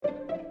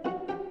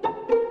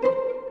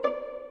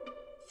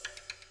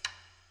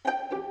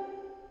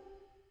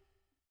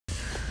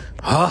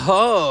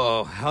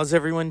Oh, how's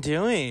everyone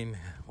doing?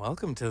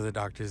 Welcome to the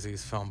Dr.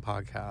 Zeus Film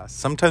Podcast.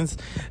 Sometimes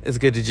it's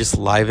good to just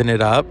liven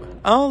it up.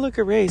 Oh, look,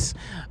 a race.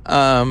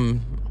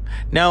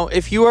 Now,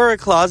 if you are a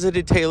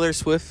closeted Taylor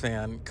Swift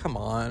fan, come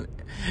on.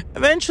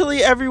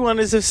 Eventually, everyone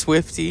is a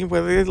Swiftie,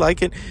 whether they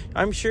like it.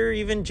 I'm sure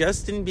even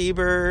Justin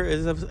Bieber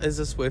is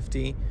a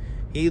Swiftie.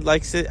 He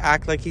likes to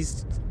act like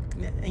he's,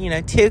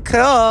 too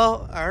cool.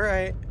 All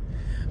right.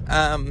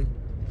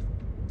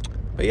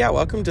 But yeah,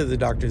 welcome to the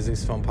Dr.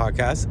 Zeus Film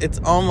Podcast. It's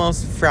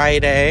almost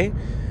Friday.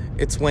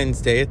 It's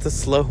Wednesday. It's a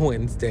slow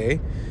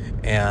Wednesday.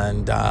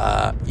 And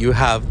you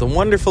have the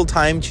wonderful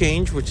time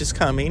change, which is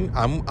coming.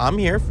 I'm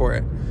here for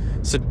it.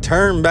 So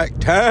turn back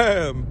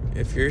time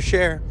if you're a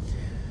share.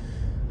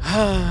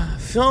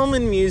 Film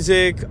and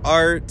music,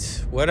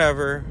 art,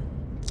 whatever.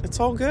 It's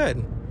all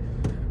good.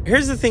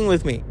 Here's the thing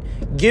with me.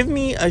 Give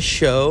me a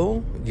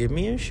show.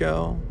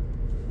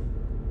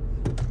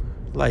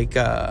 Like,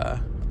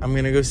 I'm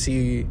going to go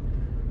see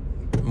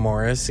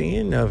Morrissey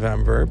in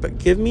November, but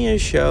give me a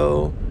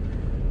show,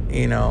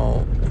 and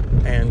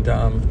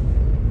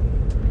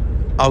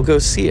I'll go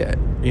see it.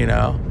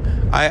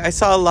 I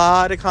saw a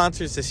lot of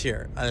concerts this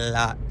year, a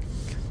lot,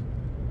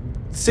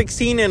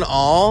 16 in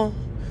all.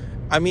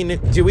 I mean,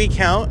 do we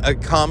count a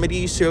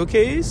comedy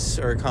showcase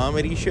or a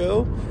comedy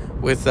show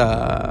with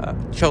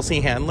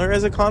Chelsea Handler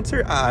as a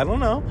concert? I don't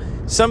know.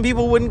 Some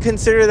people wouldn't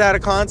consider that a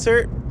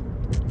concert.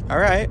 All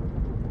right.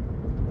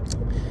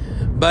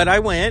 But I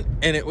went,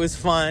 and it was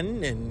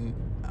fun, and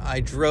I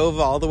drove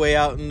all the way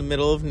out in the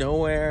middle of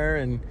nowhere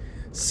and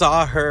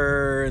saw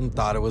her and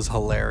thought it was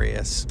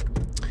hilarious.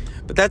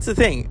 But that's the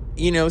thing.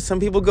 Some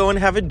people go and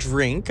have a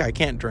drink. I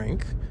can't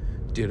drink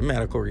due to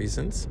medical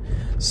reasons.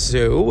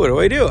 So what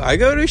do? I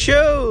go to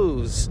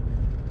shows.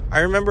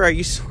 I remember I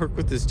used to work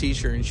with this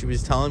teacher, and she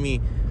was telling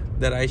me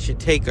that I should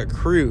take a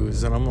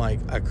cruise. And I'm like,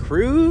 a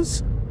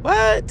cruise?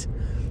 What?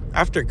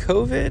 After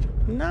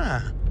COVID?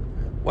 Nah.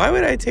 Why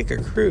would I take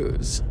a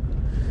cruise?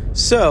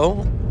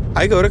 So,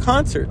 I go to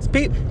concerts.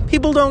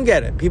 People don't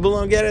get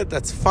it.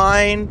 That's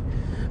fine.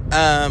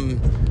 But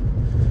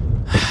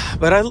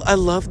I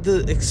love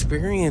the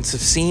experience of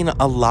seeing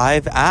a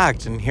live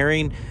act and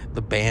hearing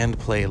the band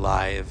play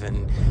live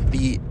and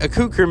the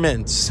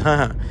accoutrements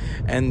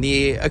and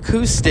the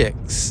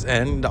acoustics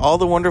and all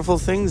the wonderful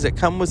things that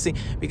come with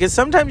because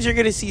sometimes you're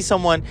going to see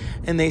someone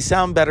and they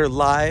sound better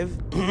live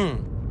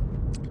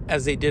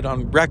as they did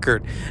on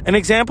record. An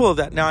example of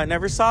that. Now, I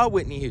never saw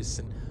Whitney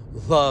Houston.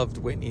 Loved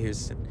Whitney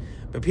Houston.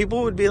 But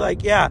people would be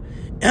like, yeah,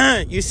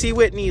 you see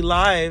Whitney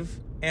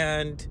live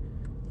and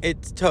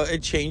it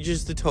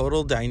changes the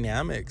total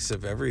dynamics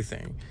of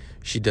everything.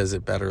 She does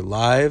it better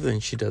live than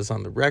she does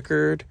on the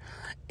record.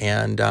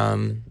 And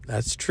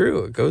that's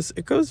true. It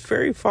goes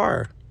very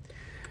far.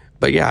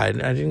 But yeah, I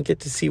didn't get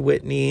to see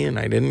Whitney, and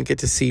I didn't get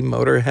to see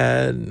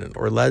Motorhead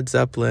or Led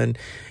Zeppelin.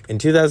 In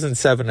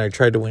 2007, I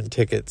tried to win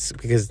tickets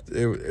because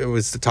it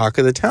was the talk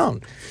of the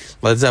town.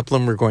 Led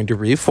Zeppelin were going to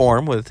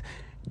reform with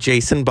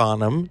Jason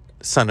Bonham,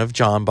 son of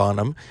John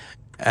Bonham,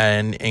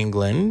 in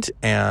England,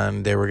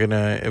 and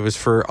it was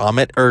for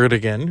Ahmet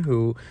Ertegun,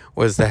 who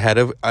was the head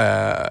of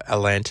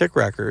Atlantic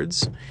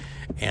Records,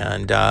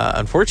 and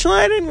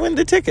unfortunately I didn't win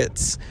the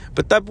tickets,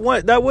 but that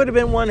would have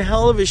been one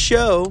hell of a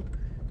show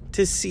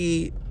to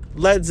see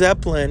Led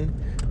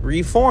Zeppelin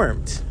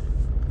reformed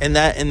in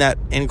that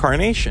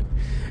incarnation,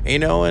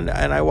 and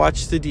I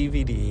watched the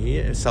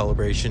DVD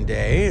Celebration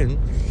Day, and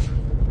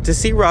to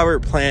see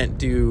Robert Plant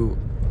do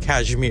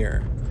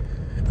Kashmir,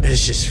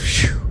 it's just,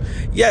 whew.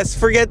 Yes,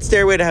 forget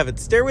Stairway to Heaven.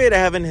 Stairway to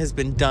Heaven has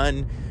been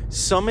done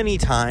so many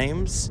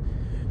times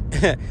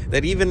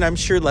that even I'm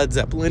sure Led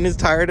Zeppelin is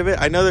tired of it.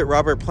 I know that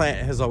Robert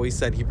Plant has always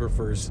said he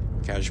prefers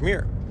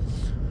Kashmir.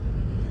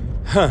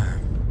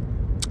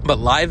 But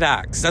live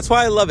acts, that's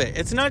why I love it.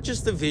 It's not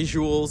just the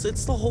visuals,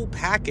 it's the whole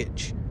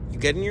package. You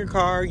get in your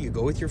car, you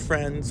go with your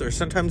friends, or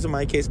sometimes in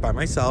my case by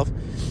myself,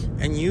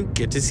 and you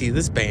get to see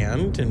this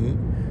band,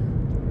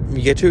 and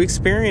you get to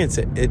experience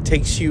it. It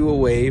takes you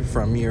away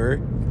from your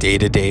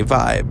day-to-day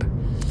vibe.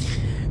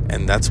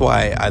 And that's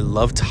why I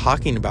love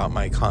talking about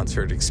my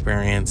concert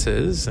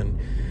experiences and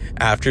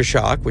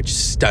Aftershock, which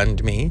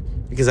stunned me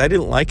because I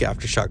didn't like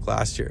Aftershock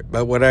last year.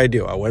 But what did I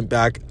do? I went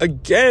back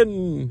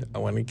again.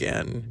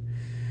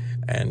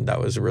 And that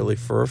was really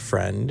for a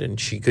friend, and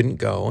she couldn't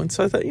go. And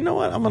so I thought, you know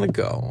what? I'm going to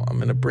go. I'm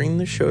going to bring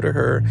the show to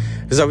her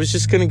because I was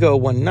just going to go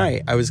one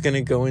night. I was going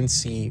to go and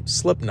see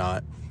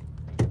Slipknot.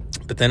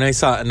 But then I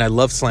saw, and I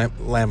love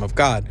Lamb of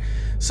God.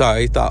 So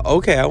I thought,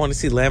 okay, I want to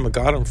see Lamb of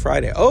God on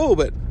Friday. Oh,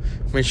 but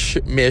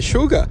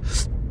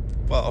Meshuggah.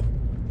 Well,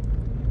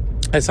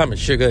 I saw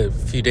Meshuggah a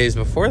few days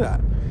before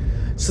that.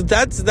 So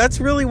that's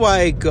really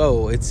why I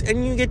go.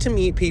 And you get to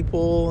meet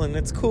people, and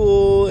it's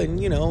cool,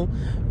 and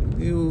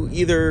you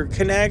either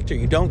connect or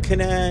you don't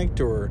connect,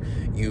 or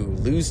you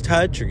lose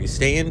touch or you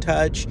stay in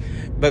touch.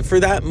 But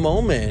for that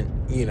moment,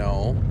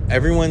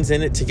 everyone's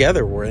in it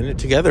together. We're in it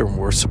together, and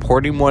we're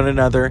supporting one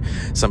another.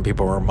 Some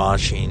people are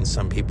moshing,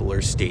 some people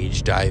are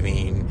stage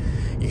diving.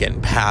 You're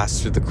getting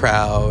passed through the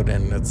crowd,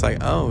 and it's like,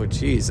 oh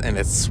geez, and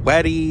it's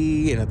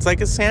sweaty, and it's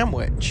like a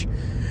sandwich.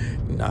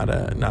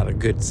 not a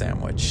good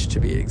sandwich, to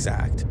be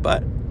exact.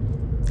 But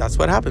that's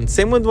what happened.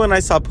 Same with when I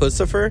saw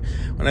Pussifer.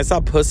 When I saw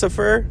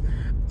Pussifer,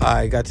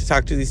 I got to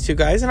talk to these two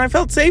guys, and I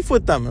felt safe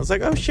with them. I was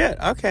like, oh shit,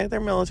 okay, they're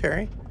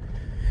military.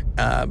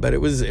 But it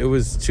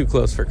was too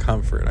close for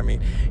comfort. I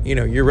mean,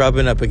 you're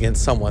rubbing up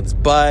against someone's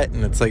butt,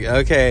 and it's like,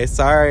 okay,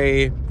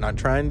 sorry, not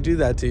trying to do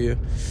that to you.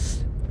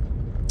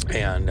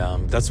 And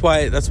that's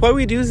why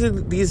we do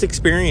these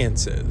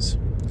experiences.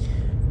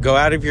 Go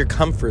out of your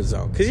comfort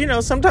zone.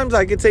 Because, sometimes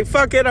I could say,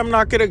 fuck it, I'm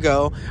not going to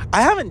go.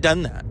 I haven't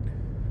done that.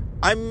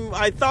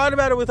 I thought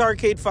about it with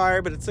Arcade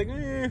Fire, but it's like,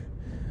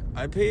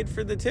 I paid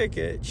for the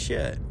ticket.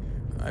 Shit.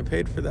 I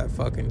paid for that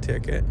fucking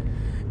ticket.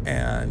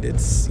 And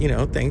it's,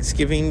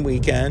 Thanksgiving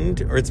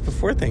weekend, or it's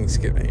before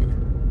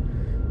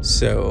Thanksgiving.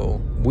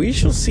 So we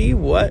shall see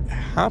what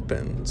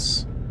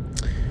happens.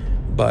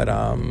 But,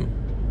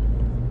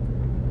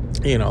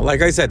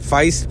 like I said,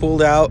 Feist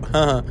pulled out.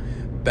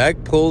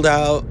 Beck pulled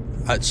out.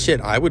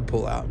 I would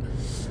pull out.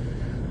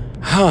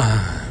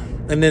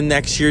 And then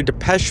next year,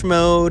 Depeche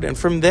Mode. And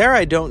from there,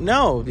 I don't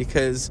know,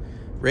 because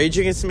Rage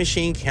Against the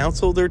Machine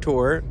canceled their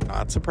tour.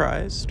 Not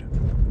surprised.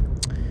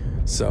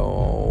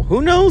 So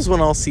who knows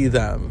when I'll see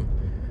them.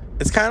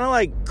 It's kind of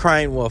like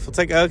Crying Wolf. It's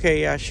like,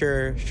 okay, yeah,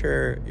 sure.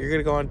 You're going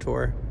to go on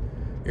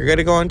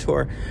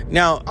tour.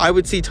 Now, I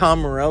would see Tom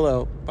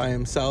Morello by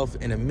himself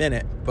in a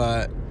minute,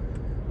 but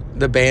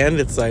the band,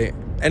 it's like,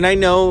 and I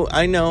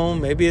know,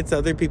 maybe it's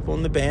other people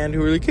in the band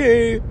who are like,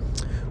 hey,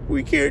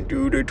 we can't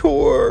do the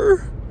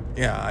tour.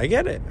 Yeah, I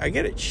get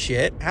it.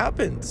 Shit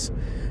happens.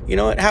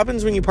 It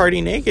happens when you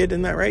party naked.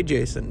 Isn't that right,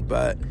 Jason?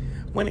 But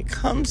when it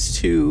comes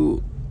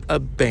to a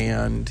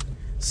band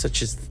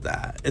such as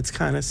that, it's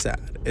kind of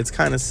sad.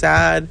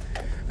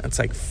 It's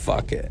like,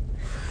 fuck it.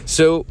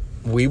 So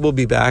we will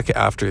be back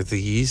after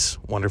these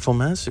wonderful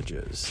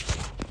messages.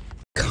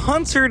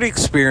 Concert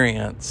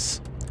experience.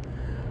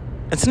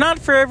 It's not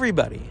for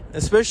everybody,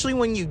 especially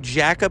when you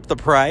jack up the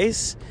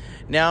price.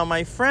 Now,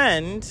 my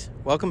friend,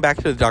 welcome back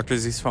to the Dr.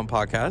 Z's Fun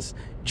Podcast,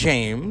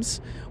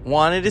 James,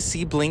 wanted to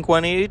see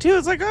Blink-182.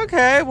 It's like,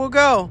 okay, we'll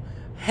go.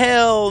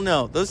 Hell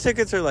no. Those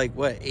tickets are like,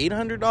 what,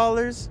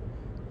 $800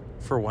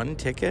 for one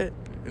ticket?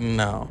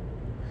 No.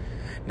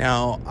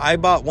 Now, I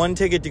bought one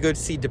ticket to go to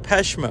see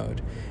Depeche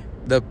Mode.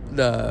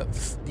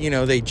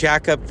 They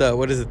jack up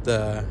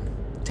the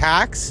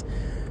tax.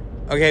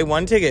 Okay,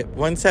 one ticket,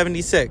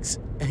 $176.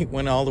 It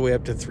went all the way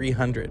up to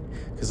 $300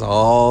 because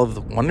all of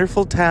the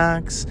wonderful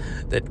tax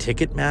that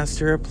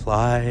Ticketmaster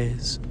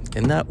applies.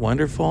 Isn't that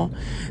wonderful?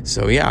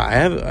 So yeah, I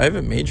have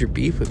a major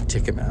beef with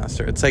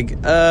Ticketmaster. It's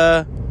like,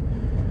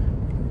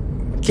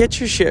 get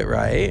your shit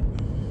right.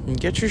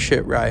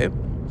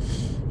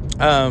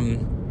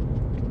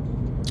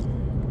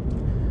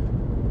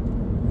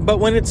 But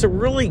when it's a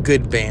really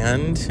good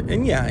band,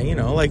 and yeah,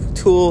 like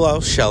Tool,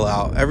 I'll shell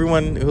out.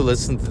 Everyone who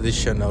listens to this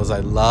show knows I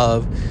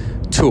love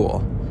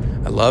Tool.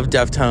 I love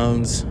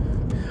Deftones.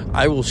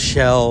 I will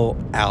shell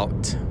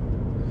out.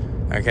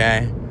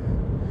 Okay?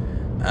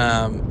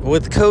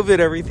 With COVID,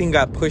 everything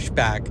got pushed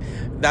back.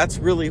 That's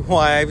really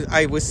why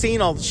I was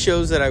seeing all the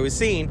shows that I was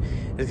seeing,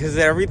 because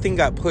everything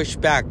got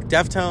pushed back.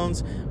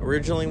 Deftones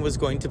originally was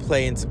going to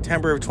play in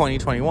September of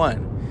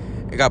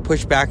 2021. It got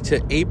pushed back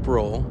to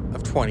April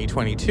of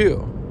 2022.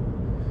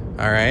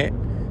 All right?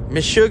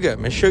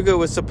 Meshuggah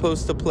was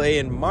supposed to play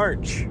in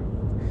March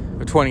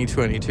of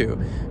 2022.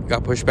 It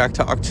got pushed back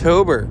to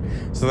October.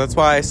 So that's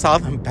why I saw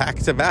them back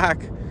to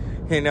back.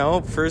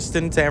 First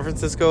in San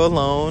Francisco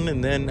alone,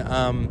 and then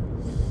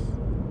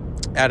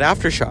at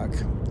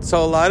Aftershock.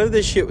 So a lot of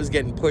this shit was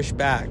getting pushed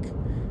back.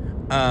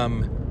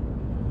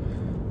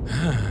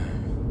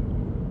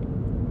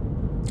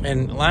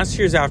 And last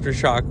year's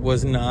Aftershock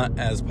was not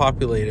as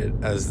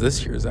populated as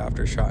this year's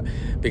Aftershock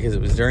because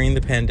it was during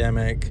the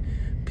pandemic.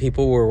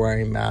 People were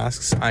wearing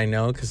masks. I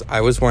know, because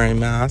I was wearing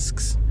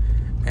masks.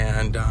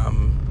 And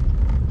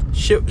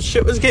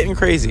shit was getting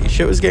crazy.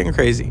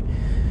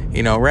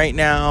 Right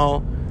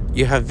now,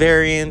 you have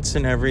variants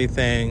and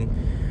everything.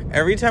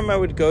 Every time I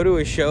would go to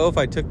a show, if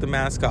I took the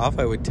mask off,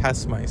 I would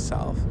test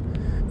myself.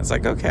 It's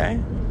like, okay,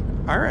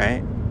 all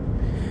right.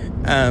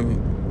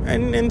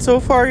 And so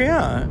far,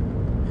 yeah.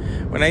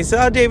 When I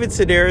saw David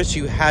Sedaris,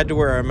 you had to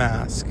wear a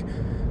mask.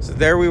 So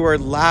there we were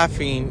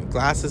laughing,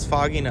 glasses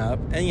fogging up.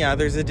 And yeah,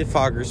 there's a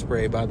defogger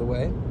spray, by the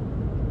way.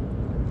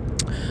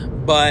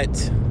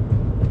 But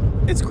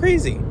it's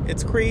crazy.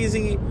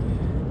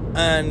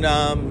 And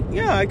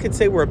yeah, I could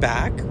say we're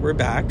back.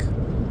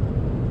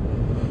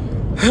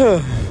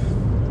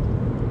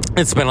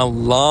 It's been a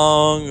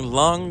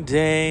long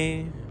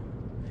day.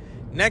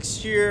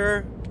 Next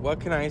year, what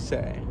can I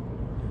say?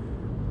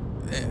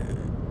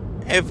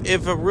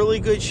 If a really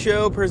good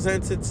show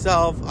presents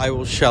itself, I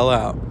will shell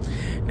out.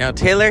 Now,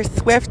 Taylor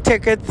Swift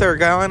tickets are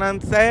going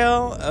on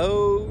sale.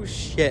 Oh,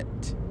 shit.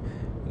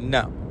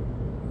 No.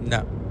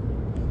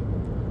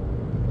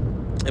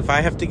 If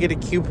I have to get a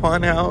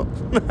coupon out,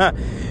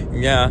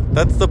 yeah,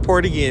 that's the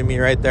Portuguese in me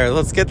right there.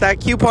 Let's get that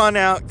coupon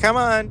out. Come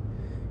on.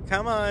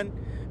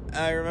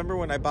 I remember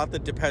when I bought the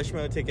Depeche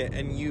Mode ticket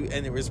and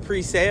it was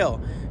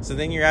pre-sale. So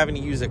then you're having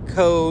to use a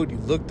code. You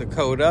look the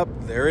code up.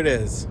 There it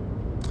is.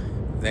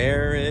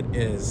 There it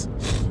is.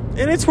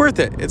 And it's worth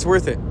it. It's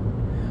worth it.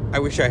 I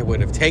wish I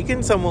would have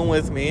taken someone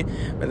with me.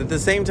 But at the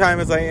same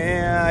time, it's like,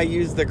 I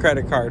used the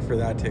credit card for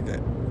that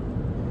ticket.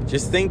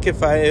 Just think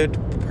if I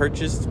had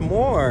purchased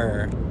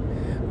more.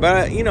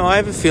 But, I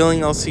have a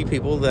feeling I'll see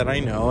people that I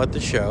know at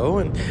the show.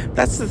 And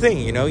that's the thing,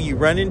 you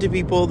run into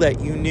people that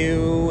you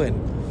knew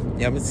and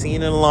you haven't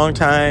seen in a long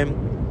time.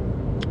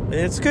 And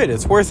it's good.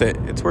 It's worth it.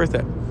 It's worth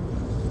it.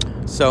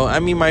 So, I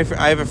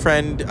have a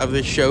friend of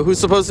this show who's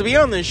supposed to be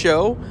on this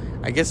show.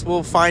 I guess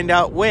we'll find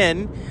out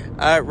when.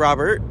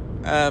 Robert,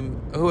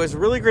 who has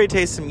really great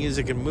taste in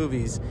music and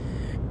movies.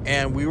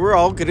 And we were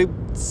all going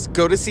to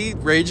go to see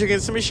Rage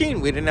Against the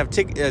Machine. We didn't have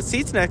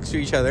seats next to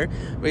each other.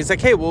 But he's like,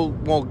 hey,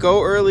 we'll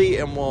go early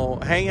and we'll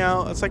hang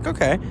out. It's like,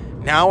 okay,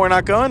 now we're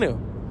not going to.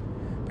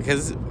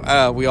 Because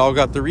we all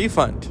got the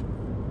refund.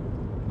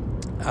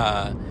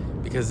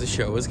 Because the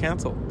show was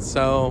canceled.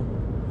 So,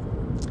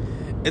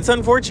 it's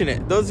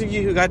unfortunate. Those of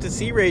you who got to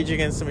see Rage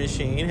Against the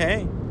Machine,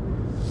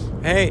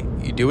 hey,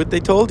 you do what they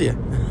told you.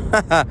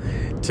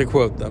 To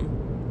quote them.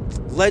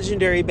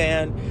 Legendary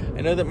band.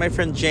 I know that my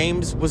friend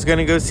James was going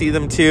to go see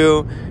them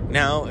too.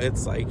 Now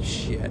it's like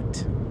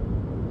shit.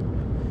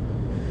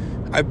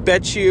 I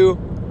bet you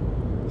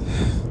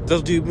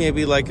they'll do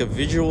maybe like a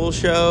visual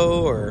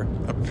show or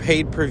a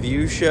paid per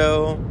view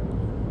show.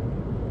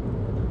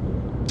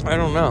 I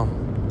don't know.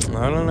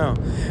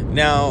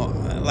 Now,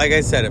 like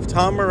I said, if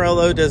Tom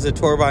Morello does a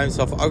tour by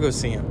himself, I'll go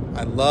see him.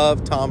 I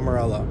love Tom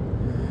Morello.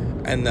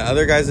 And the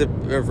other guys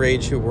of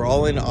Rage who were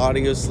all in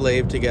Audio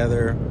Slave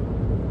together.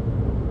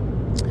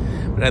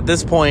 But at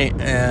this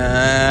point,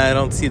 I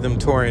don't see them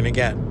touring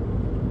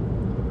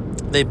again.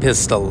 They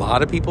pissed a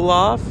lot of people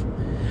off.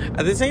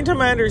 At the same time,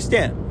 I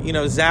understand.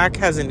 Zach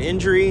has an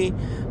injury.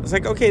 It's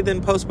like, okay,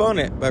 then postpone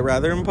it. But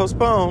rather than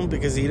postpone,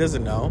 because he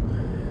doesn't know,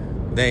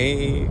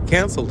 they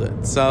canceled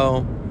it.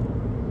 So,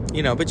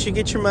 but you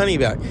get your money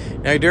back.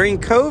 Now, during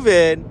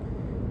COVID,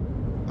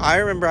 I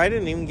remember I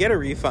didn't even get a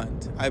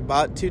refund. I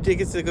bought 2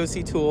 tickets to go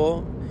see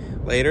Tool.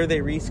 Later, they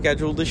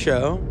rescheduled the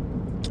show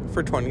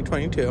for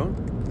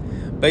 2022.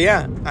 But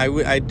yeah,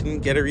 I didn't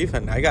get a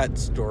refund. I got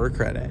store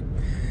credit.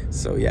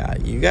 So yeah,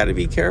 you got to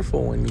be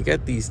careful when you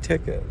get these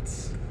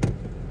tickets.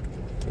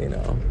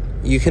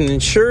 You can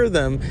insure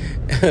them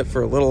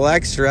for a little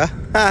extra.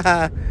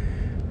 But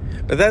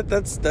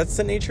that's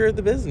the nature of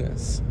the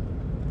business.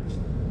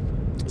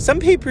 Some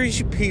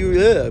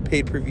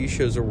pay-per-view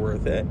shows are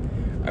worth it.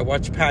 I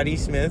watched Patti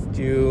Smith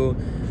do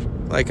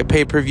like a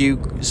pay-per-view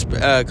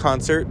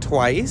concert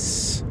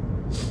twice.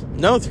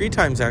 No, 3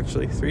 times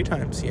actually. 3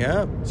 times.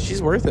 Yeah,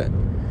 she's worth it.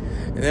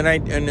 And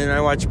then I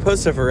watched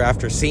Pussifer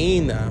after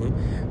seeing them,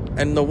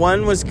 and the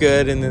one was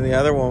good, and then the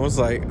other one was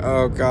like,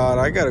 oh god,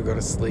 I gotta go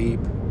to sleep.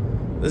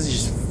 This is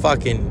just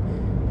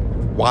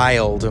fucking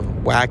wild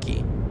and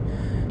wacky,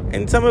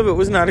 and some of it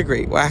was not a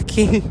great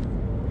wacky.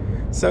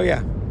 So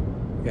yeah.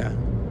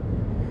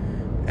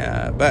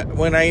 But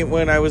when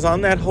I was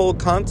on that whole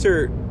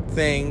concert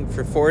thing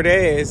for 4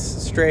 days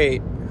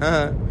straight,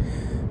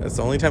 that's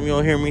the only time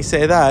you'll hear me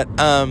say that.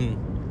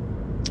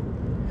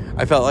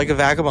 I felt like a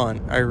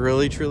vagabond. I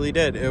really, truly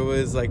did. It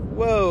was like,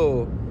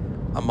 whoa,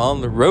 I'm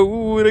on the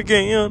road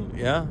again.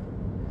 Yeah,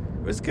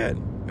 it was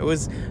good. It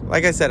was,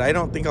 like I said, I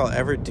don't think I'll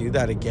ever do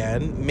that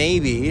again.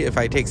 Maybe if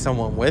I take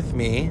someone with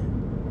me.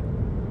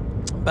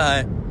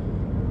 But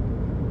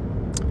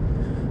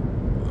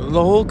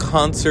the whole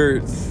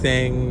concert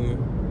thing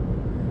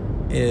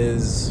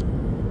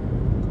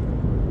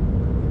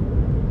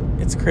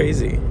it's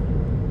crazy.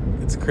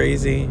 It's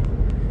crazy,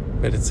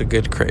 but it's a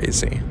good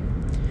crazy.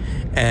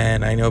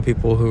 And I know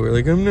people who were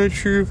like, I'm not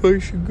sure if I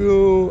should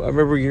go. I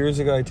remember years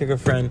ago, I took a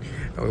friend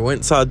and we went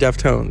and saw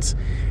Deftones.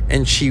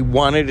 And she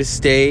wanted to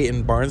stay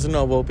in Barnes &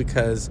 Noble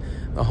because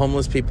the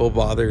homeless people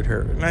bothered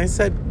her. And I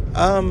said,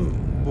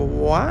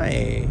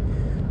 why?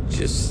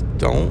 Just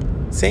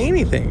don't say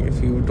anything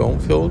if you don't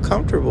feel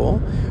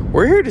comfortable.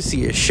 We're here to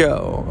see a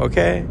show,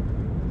 okay?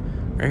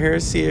 We're here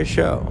to see a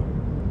show.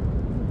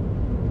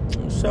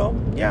 So,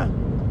 yeah.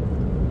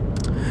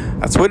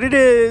 That's what it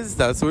is.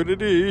 That's what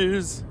it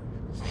is.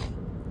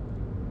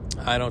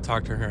 I don't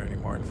talk to her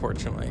anymore,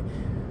 unfortunately,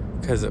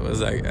 because it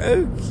was like,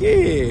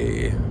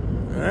 okay,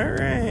 all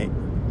right.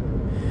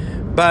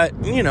 But,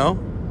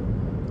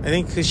 I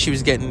think because she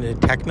was getting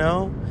into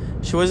techno,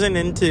 she wasn't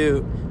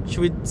into, she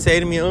would say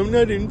to me, I'm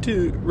not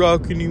into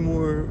rock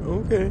anymore.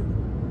 Okay,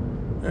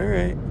 all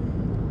right.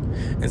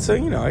 And so,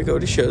 I go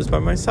to shows by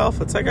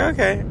myself. It's like,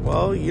 okay,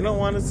 well, you don't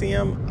want to see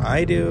them.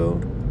 I do.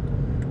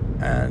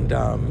 And,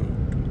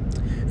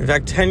 in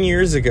fact, 10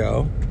 years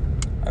ago,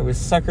 I was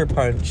sucker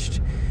punched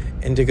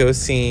into go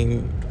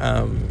seeing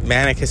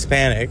Manic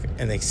Hispanic,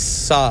 and they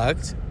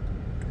sucked.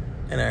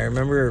 And I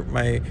remember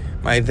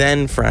my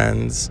then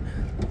friends,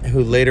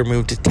 who later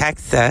moved to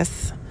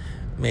Texas,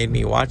 made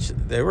me watch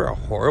it. They were a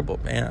horrible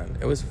band.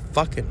 It was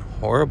fucking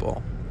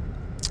horrible.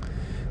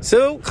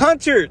 So,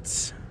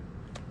 concerts.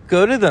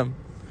 Go to them.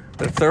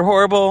 But if they're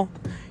horrible,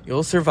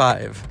 You'll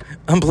survive.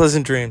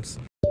 Unpleasant dreams.